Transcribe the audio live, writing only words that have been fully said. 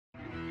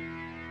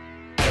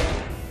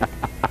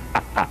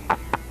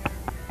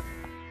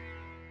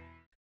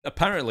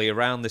Apparently,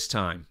 around this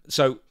time,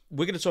 so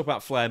we're going to talk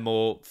about Flair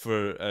more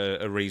for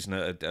a reason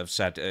I've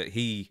said.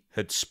 He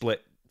had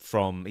split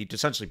from, he'd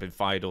essentially been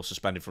fired or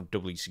suspended from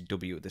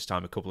WCW at this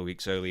time a couple of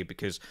weeks earlier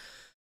because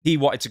he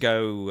wanted to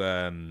go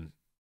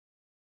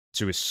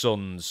to his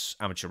son's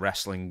amateur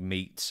wrestling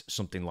meet,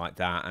 something like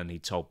that, and he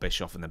told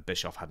Bischoff, and then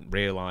Bischoff hadn't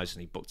realised,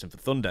 and he booked him for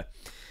Thunder.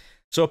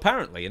 So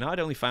apparently, and I'd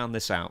only found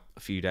this out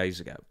a few days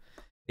ago,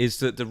 is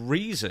that the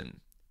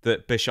reason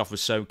that Bischoff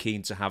was so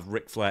keen to have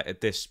Ric Flair at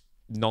this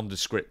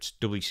nondescript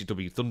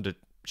WCW Thunder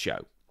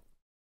show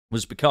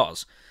was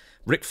because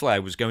Ric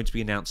Flair was going to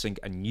be announcing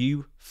a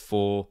new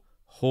 4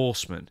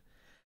 Horsemen.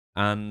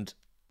 And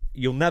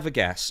you'll never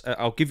guess,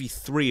 I'll give you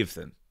 3 of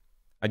them,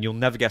 and you'll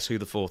never guess who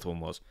the 4th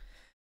one was.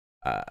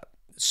 Where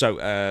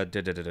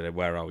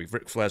are we?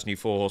 Ric Flair's new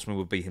 4 Horsemen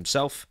would be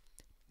himself,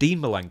 Dean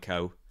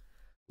Malenko,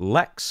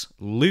 Lex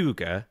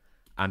Luger,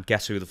 and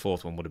guess who the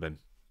 4th one would have been?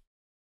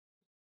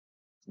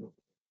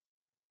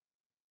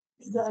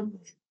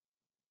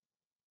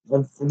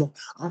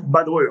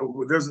 By the way,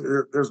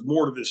 there's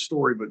more to this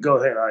story, but go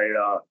ahead.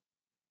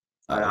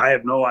 I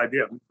have no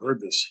idea. I've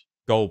heard this.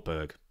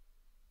 Goldberg.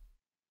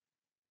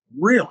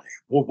 Really?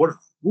 Well, what?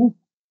 Ooh,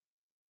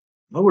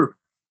 I would have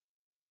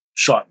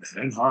shot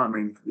then, huh? I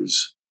mean,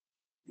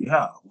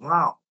 yeah,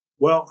 wow.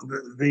 Well,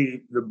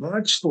 the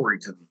backstory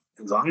to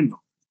that, as I know,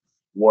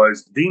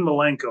 was Dean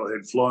Malenko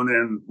had flown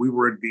in. We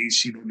were at the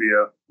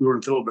ECW. We were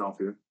in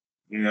Philadelphia,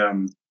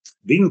 and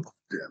Dean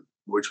popped in,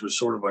 which was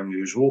sort of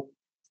unusual.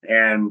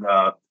 And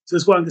so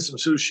let's go out and get some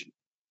sushi.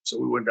 So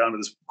we went down to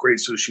this great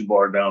sushi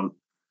bar down,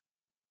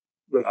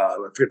 I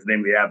forget the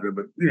name of the avenue,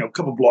 but a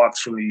couple blocks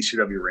from the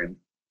ECW ring.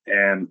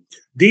 And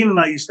Dean and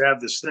I used to have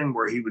this thing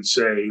where he would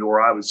say,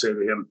 or I would say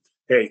to him,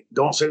 "Hey,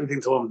 don't say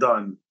anything till I'm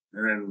done,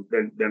 and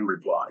then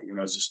reply."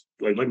 Just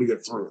like, let me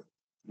get through it.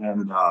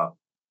 And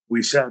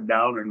we sat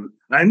down, and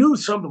I knew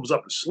something was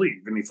up his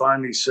sleeve. And he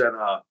finally said,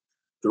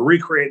 "They're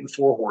recreating the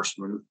 4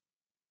 Horsemen,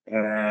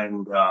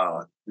 and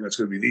it's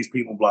going to be these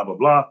people, blah blah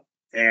blah,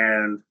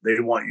 and they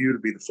want you to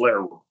be the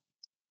Flair role.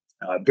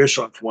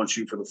 Bischoff wants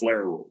you for the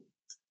Flair role."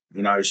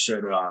 And I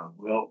said,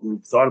 "Well, we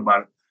thought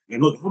about it,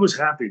 and look, I was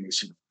happy in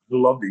ECW. I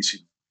loved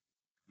ECW.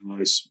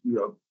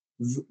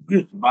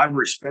 I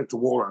respect the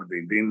war on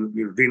Dean.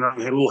 Dean and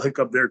I had a little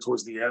hiccup there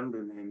towards the end,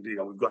 and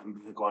we've gotten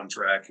back on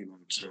track.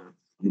 So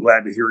I'm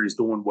glad to hear he's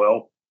doing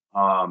well.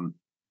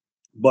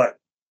 But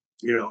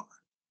he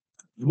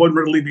wasn't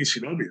ready to leave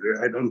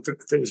ECW. I don't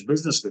think his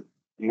business that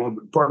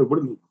probably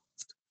would have.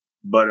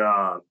 But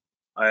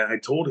I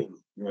told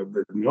him,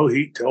 no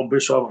heat. Tell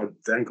Bischoff I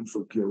thank him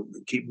for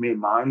keeping me in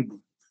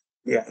mind.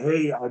 Yeah,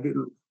 hey, I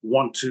didn't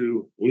want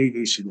to leave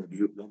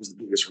ECW. That was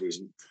the biggest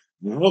reason.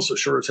 And I also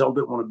sure as hell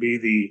didn't want to be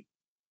the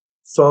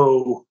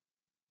faux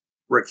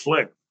Ric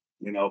Flair.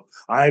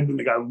 I've been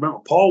the guy.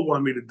 Remember, Paul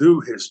wanted me to do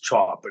his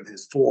chop and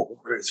his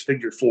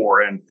figure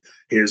 4, and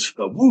his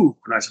woo.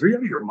 And I said, "Are you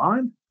out of your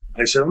mind?"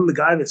 I said, "I'm the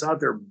guy that's out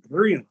there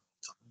burying,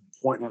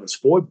 pointing out his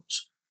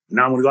foibles.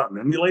 Now I'm going to go out and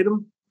emulate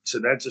him." I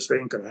said, "That just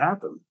ain't going to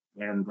happen."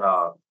 And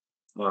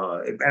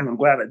I'm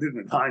glad I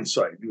didn't in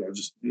hindsight.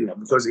 Because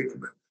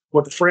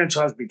what the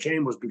franchise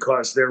became was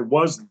because there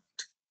was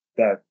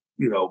that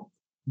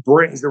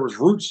brains. There was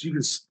roots. You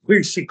can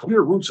see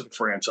clear roots of the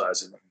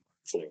franchise in that.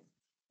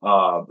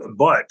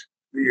 But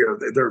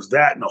there's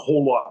that and a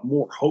whole lot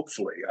more.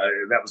 Hopefully,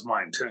 that was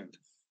my intent.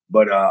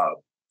 But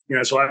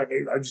so I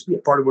just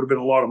probably would have been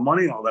a lot of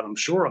money and all that, I'm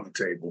sure, on the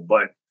table.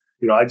 But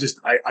I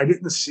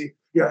didn't see.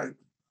 Yeah,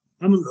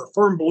 I'm of the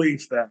firm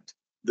belief that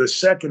the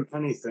second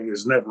anything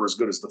is never as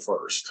good as the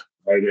first,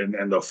 right?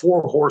 And the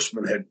 4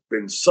 Horsemen had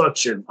been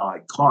such an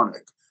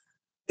iconic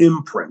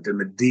imprint in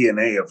the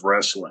DNA of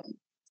wrestling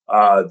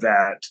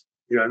that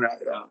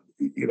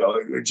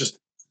it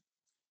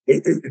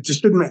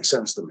just didn't make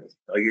sense to me.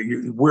 Like,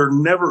 we're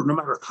never, no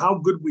matter how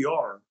good we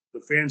are,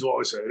 the fans will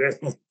always say,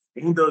 "Hey,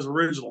 he does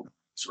original,"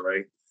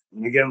 right?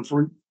 And again,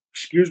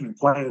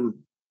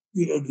 playing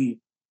the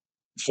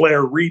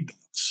Flair Reed.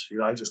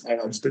 I just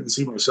didn't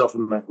see myself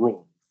in that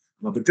role.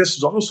 But this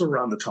is also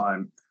around the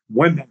time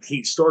when that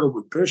heat started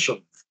with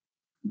Bishop,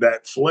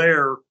 that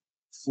Flair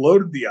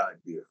floated the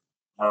idea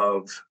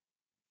of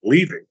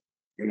leaving,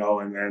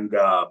 and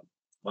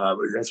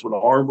that's when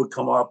the arm would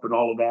come up and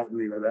all of that, and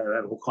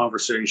that whole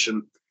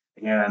conversation.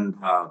 And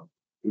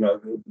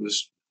it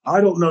was,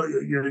 I don't know,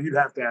 you'd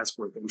have to ask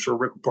Rick. I'm sure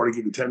Rick would probably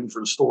give you 10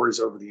 different stories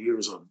over the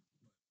years on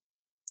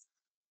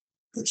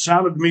it. It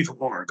sounded to me from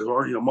Mark,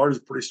 because Marty's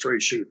a pretty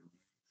straight shooter.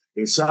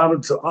 It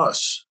sounded to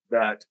us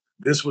that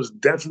this was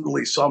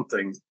definitely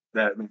something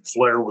that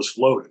Flair was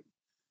floating,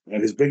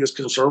 and his biggest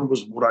concern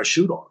was what I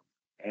shoot on.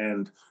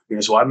 And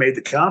so I made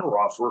the counter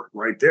offer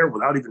right there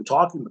without even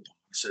talking to him.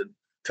 I said,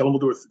 "Tell him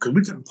we'll do it," because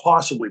we couldn't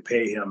possibly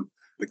pay him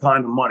the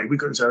kind of money. We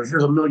couldn't say,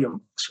 "Here's $1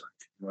 million,"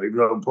 right? Even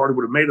though Party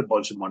would have made a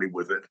bunch of money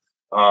with it.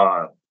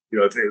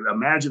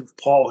 Imagine if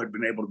Paul had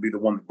been able to be the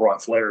one that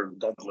brought Flair and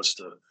Douglas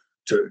to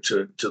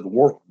the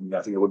world.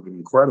 I think it would have been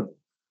incredible.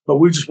 But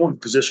we just weren't in a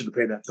position to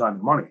pay that kind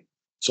of money.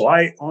 So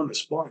I, on the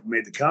spot,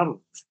 made the counter.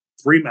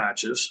 3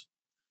 matches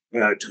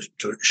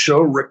to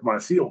show Rick my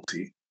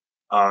fealty.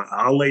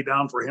 I'll lay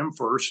down for him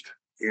first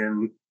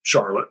in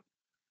Charlotte.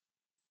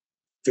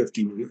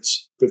 50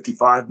 minutes,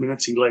 55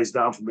 minutes. He lays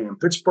down for me in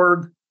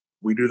Pittsburgh.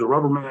 We do the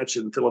rubber match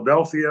in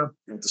Philadelphia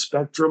at the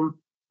Spectrum.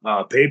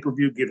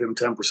 Pay-per-view, give him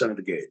 10% of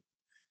the gate.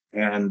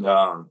 And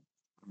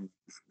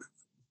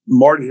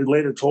Marty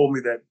later told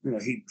me that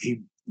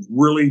he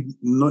really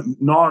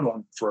gnawed on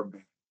it for a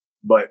bit,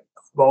 but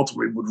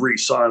ultimately would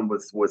re-sign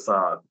with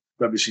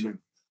WCW.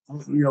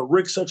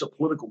 Rick's such a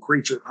political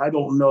creature. I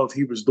don't know if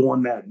he was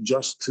doing that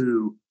just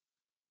to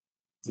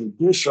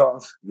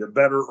Bischoff, you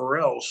better or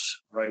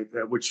else, right?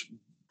 Which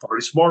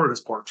probably smart on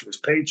his part for his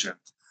paycheck.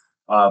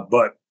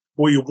 But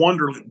you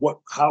wonder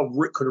how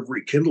Rick could have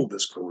rekindled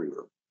his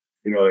career.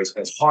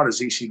 As hot as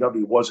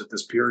ECW was at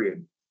this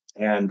period,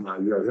 and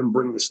him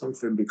bringing the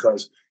stuff in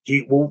because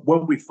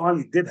when we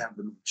finally did have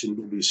the match in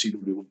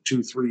WCW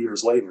 2-3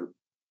 years later,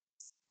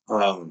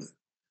 I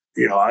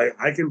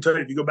can tell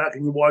you if you go back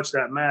and you watch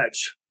that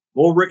match,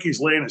 well, Ricky's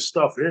laying his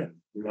stuff in,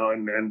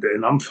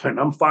 and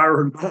I'm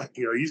firing back.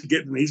 He's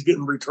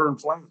getting return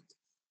flags,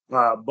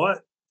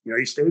 but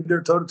he stayed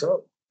there toe to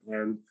toe,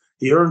 and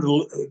he earned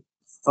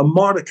a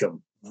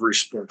modicum of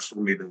respect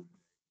from me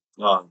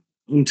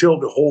until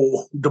the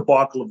whole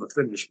debacle of the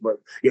finish. But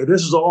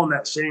this is all in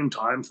that same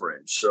time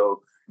frame.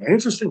 So an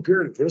interesting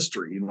period of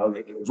history,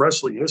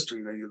 wrestling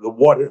history. The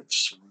what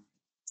ifs.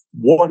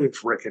 What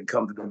if Rick had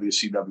come to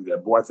WCW?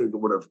 That boy, I think it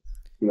would have,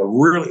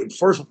 really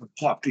first would have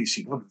popped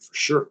ECW for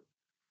sure.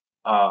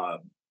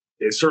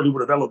 It certainly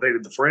would have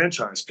elevated the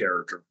franchise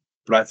character,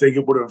 but I think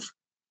it would have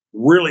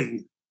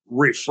really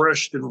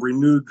refreshed and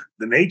renewed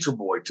the Nature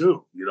Boy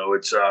too.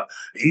 It's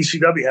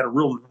ECW had a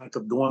real knack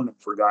of doing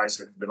that for guys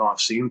that had been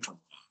off scene for,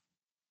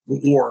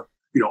 or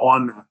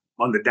on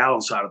the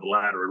downside of the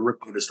ladder. And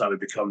Rick by this time had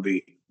become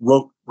the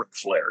rope Ric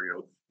Flair.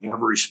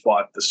 Every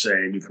spot the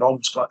same. You can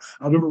almost. I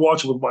remember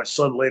watching with my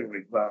son later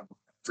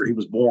after he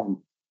was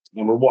born,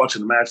 and we're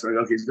watching the match. And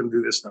okay, he's going to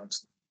do this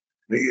next.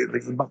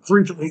 About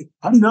 3 times.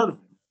 How do you know that?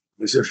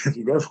 They said if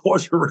you guys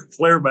watch a Ric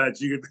Flair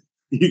match, you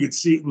can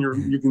see it,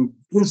 and you can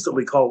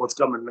instantly call what's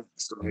coming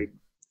next. Right?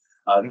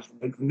 And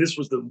this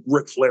was the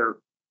Ric Flair.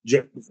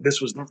 This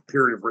was the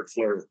period of Ric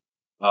Flair.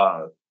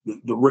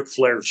 The Ric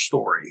Flair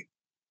story